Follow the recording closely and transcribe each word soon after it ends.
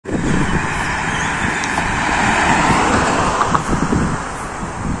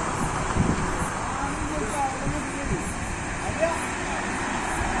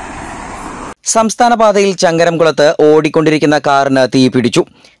സംസ്ഥാന പാതയിൽ ചങ്ങരംകുളത്ത് ഓടിക്കൊണ്ടിരിക്കുന്ന കാറിന് തീപിടിച്ചു.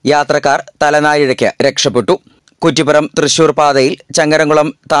 യാത്രക്കാർ തലനാരിഴയ്ക്ക് രക്ഷപ്പെട്ടു. കുറ്റിപ്പുറം തൃശൂർ പാതയിൽ ചങ്ങരംകുളം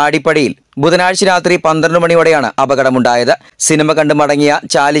താടിപ്പടിയിൽ ബുധനാഴ്ച രാത്രി 12 മണിയോടെയാണ് അപകടമുണ്ടായത്. സിനിമ കണ്ടു മടങ്ങിയ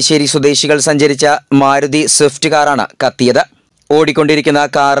ചാലിശ്ശേരി സ്വദേശികൾ സഞ്ചരിച്ച മാരുതി സ്വിഫ്റ്റ് കാറാണ് കത്തിയത്. ഓടിക്കൊണ്ടിരിക്കുന്ന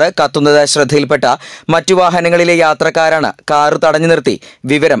കാറ് കത്തുന്നത് ശ്രദ്ധയിൽപ്പെട്ട മറ്റു വാഹനങ്ങളിലെ യാത്രക്കാരാണ് കാറ് തടഞ്ഞു നിർത്തി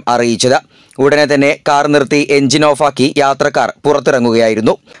വിവരം അറിയിച്ചത്. ഉടനെ തന്നെ കാർ നിർത്തി എഞ്ചിൻ ഓഫാക്കി യാത്രക്കാർ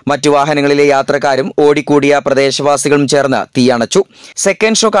പുറത്തിറങ്ങുകയായിരുന്നു. മറ്റു വാഹനങ്ങളിലെ യാത്രക്കാരും ഓടിക്കൂടിയ പ്രദേശവാസികളും ചേർന്ന് തീയണച്ചു.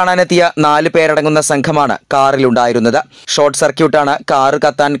 സെക്കൻഡ് ഷോ കാണാനെത്തിയ 4 പേരടങ്ങുന്ന സംഘമാണ് കാറിലുണ്ടായിരുന്നത്. ഷോർട്ട് സർക്യൂട്ടാണ് കാറ്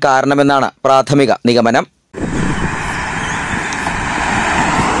കത്താൻ കാരണമെന്നാണ് പ്രാഥമിക നിഗമനം.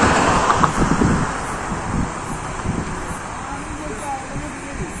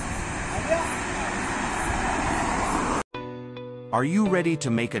 Are you ready to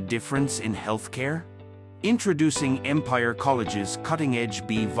make a difference in healthcare? Introducing Empire College's cutting-edge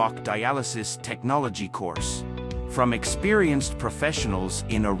BVOC dialysis technology course. From experienced professionals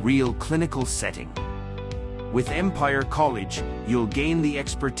in a real clinical setting. With Empire College, you'll gain the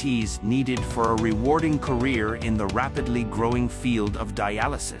expertise needed for a rewarding career in the rapidly growing field of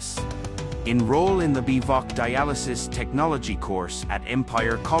dialysis. Enroll in the BVOC Dialysis Technology course at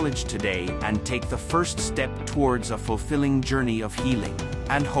Empire College today and take the first step towards a fulfilling journey of healing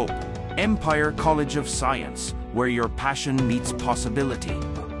and hope. Empire College of Science, where your passion meets possibility.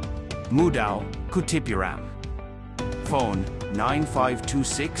 Mudao, Kuttipuram. Phone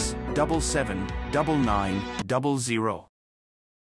 9526 779900.